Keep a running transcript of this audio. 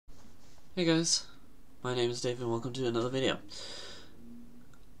Hey guys, my name is Dave and welcome to another video.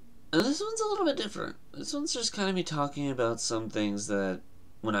 And this one's a little bit different. This one's just kind of me talking about some things that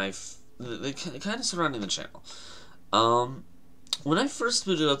kind of surrounding the channel. When I first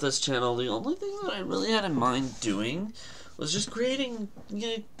booted up this channel, the only thing that I really had in mind doing was just creating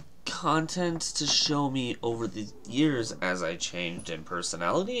content to show me over the years as I changed in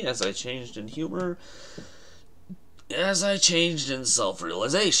personality, as I changed in humor, as I changed in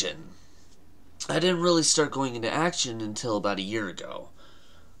self-realization. I didn't really start going into action until about a year ago.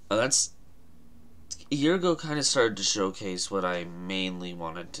 That's a year ago kind of started to showcase what I mainly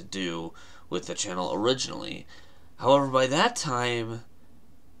wanted to do with the channel originally. However, by that time,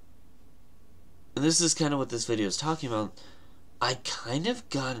 and this is kind of what this video is talking about, I kind of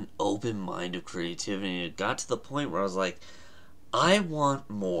got an open mind of creativity. It got to the point where I was like, I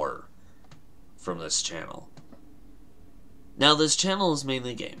want more from this channel. Now, this channel is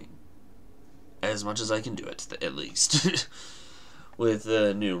mainly gaming. As much as I can do it, at least. With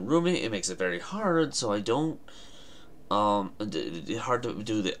a new roommate, it makes it very hard, so I don't, hard to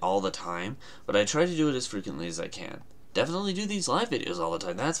do it all the time, but I try to do it as frequently as I can. Definitely do these live videos all the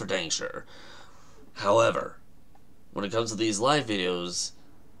time, that's for dang sure. However, when it comes to these live videos,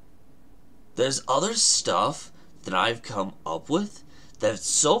 there's other stuff that I've come up with that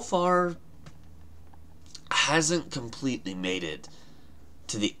so far hasn't completely made it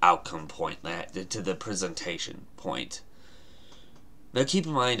to the outcome point, to the presentation point. Now keep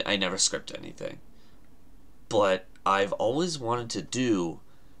in mind, I never script anything. But I've always wanted to do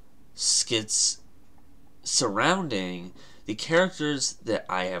skits surrounding the characters that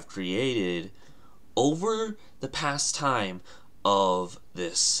I have created over the past time of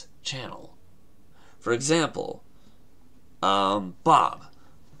this channel. For example, Bob.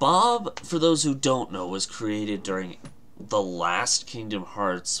 Bob, for those who don't know, was created during the last Kingdom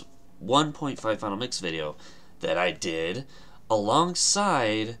Hearts 1.5 Final Mix video that I did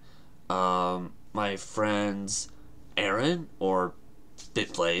alongside my friends Aaron, or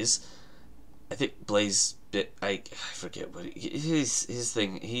BitBlaze. I think Blaze I forget what his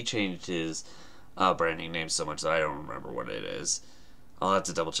thing. He changed his branding name so much that I don't remember what it is. I'll have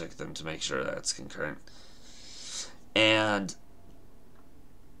to double check them to make sure that's concurrent. And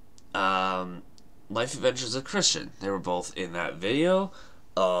Life Adventures of Christian. They were both in that video.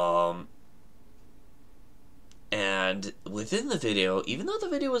 And within the video, even though the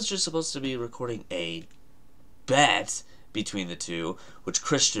video was just supposed to be recording a bet between the two, which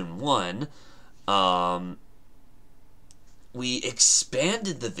Christian won, we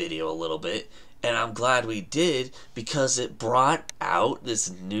expanded the video a little bit, and I'm glad we did, because it brought out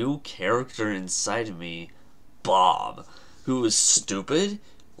this new character inside of me, Bob, who was stupid,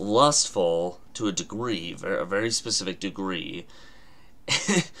 lustful to a degree, a very specific degree,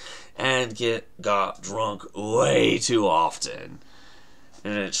 and got drunk way too often.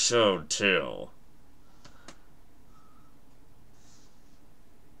 And it showed too.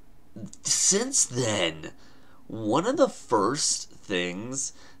 Since then, one of the first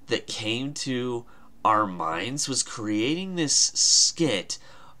things that came to our minds was creating this skit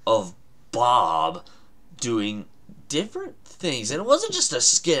of Bob doing different things. And it wasn't just a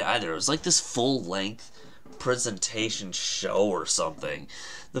skit either. It was like this full-length presentation show or something.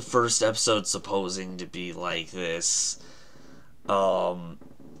 The first episode supposing to be like this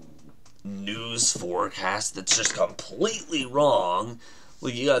news forecast that's just completely wrong.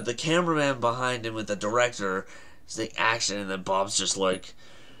 Like, you got the cameraman behind him with the director saying action, and then Bob's just like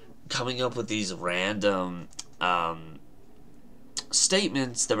coming up with these random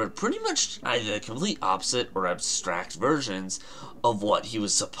statements that were pretty much either the complete opposite or abstract versions of what he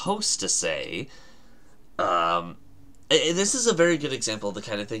was supposed to say. This is a very good example of the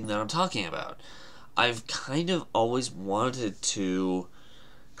kind of thing that I'm talking about. I've kind of always wanted to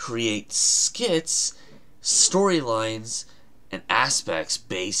create skits, storylines, and aspects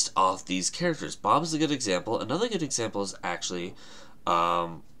based off these characters. Bob's a good example. Another good example is actually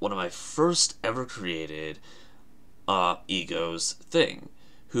one of my first ever created Ego's Thing,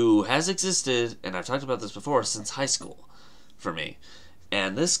 who has existed, and I've talked about this before, since high school for me.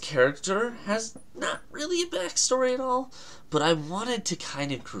 And this character has not really a backstory at all, but I wanted to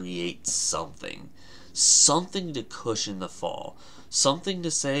kind of create something to cushion the fall, something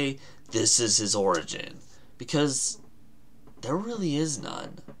to say this is his origin, because there really is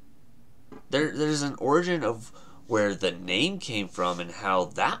none. There's an origin of where the name came from and how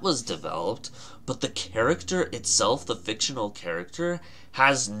that was developed, but the character itself, the fictional character,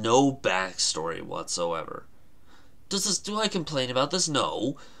 has no backstory whatsoever. Do I complain about this?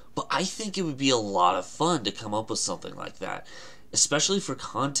 No. But I think it would be a lot of fun to come up with something like that. Especially for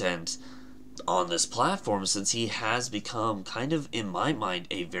content on this platform, since he has become kind of, in my mind,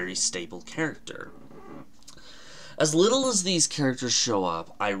 a very stable character. As little as these characters show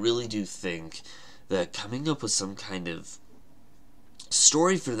up, I really do think that coming up with some kind of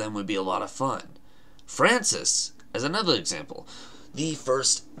story for them would be a lot of fun. Francis, as another example, the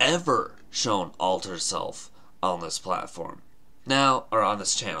first ever shown alter self on this platform. Now, or on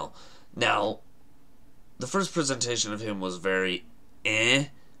this channel. Now, the first presentation of him was very eh.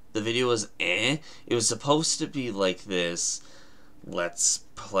 The video was eh. It was supposed to be like this let's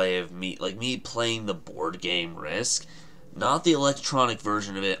play of me, like me playing the board game Risk. Not the electronic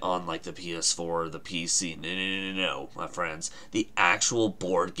version of it on like the PS4 or the PC. No, my friends. The actual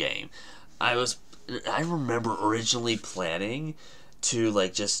board game. I remember originally planning to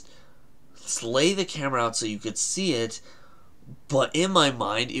like just lay the camera out so you could see it, but in my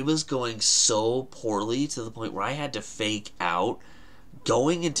mind it was going so poorly to the point where I had to fake out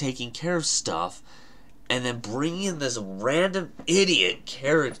going and taking care of stuff and then bringing in this random idiot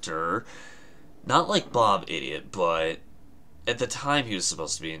character, not like Bob Idiot, but at the time he was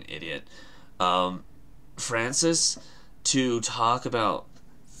supposed to be an idiot, Francis, to talk about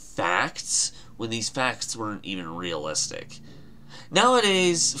facts when these facts weren't even realistic.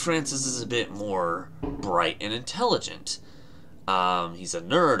 Nowadays, Francis is a bit more bright and intelligent. He's a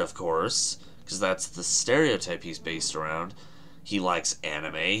nerd, of course, because that's the stereotype he's based around. He likes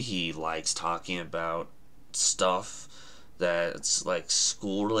anime, he likes talking about stuff that's like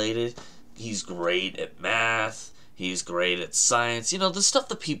school related. He's great at math, he's great at science, you know, the stuff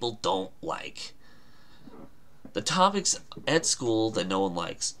that people don't like. The topics at school that no one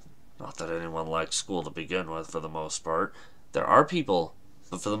likes. Not that anyone likes school to begin with, for the most part. There are people,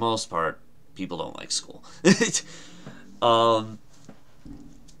 but for the most part, people don't like school.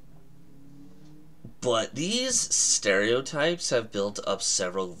 But these stereotypes have built up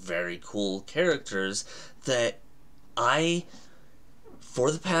several very cool characters that I, for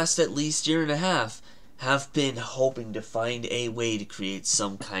the past at least year and a half, have been hoping to find a way to create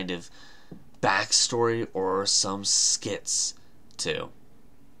some kind of backstory or some skits to.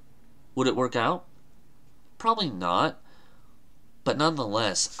 Would it work out? Probably not. But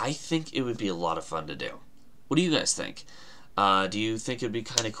nonetheless, I think it would be a lot of fun to do. What do you guys think? Do you think it would be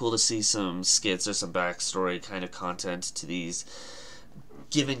kind of cool to see some skits or some backstory kind of content to these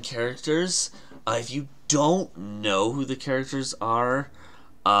given characters? If you don't know who the characters are,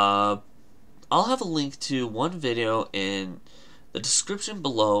 I'll have a link to one video in the description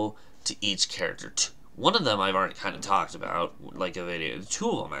below to each character. One of them I've already kind of talked about, like a video. Two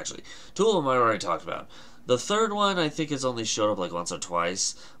of them, actually. Two of them I've already talked about. The third one, I think, has only showed up like once or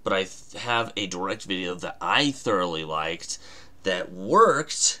twice, but I have a direct video that I thoroughly liked that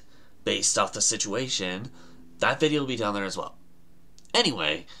worked based off the situation. That video will be down there as well.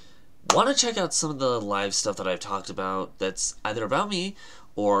 Anyway, want to check out some of the live stuff that I've talked about that's either about me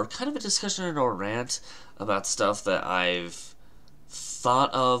or kind of a discussion or rant about stuff that I've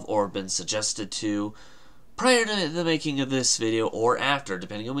thought of or been suggested to prior to the making of this video or after,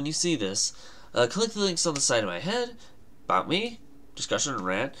 depending on when you see this. Click the links on the side of my head, about me, discussion and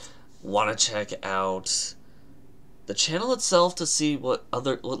rant. Want to check out the channel itself to see what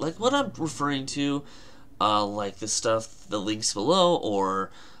I'm referring to, like the stuff, the links below,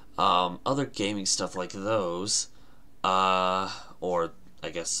 or other gaming stuff like those, or I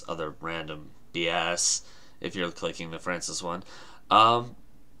guess other random BS if you're clicking the Francis one.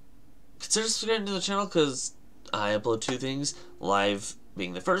 Consider subscribing to the channel because I upload two things, live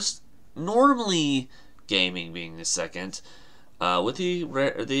being the first, normally gaming being the second, with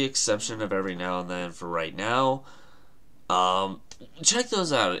the exception of every now and then for right now. Check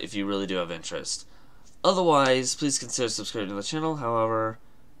those out if you really do have interest. Otherwise, please consider subscribing to the channel. However,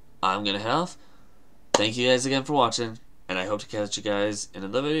 I'm gonna head off. Thank you guys again for watching, and I hope to catch you guys in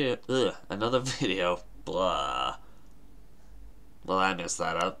another video. Blah. Well, I messed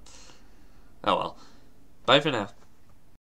that up. Oh well. Bye for now.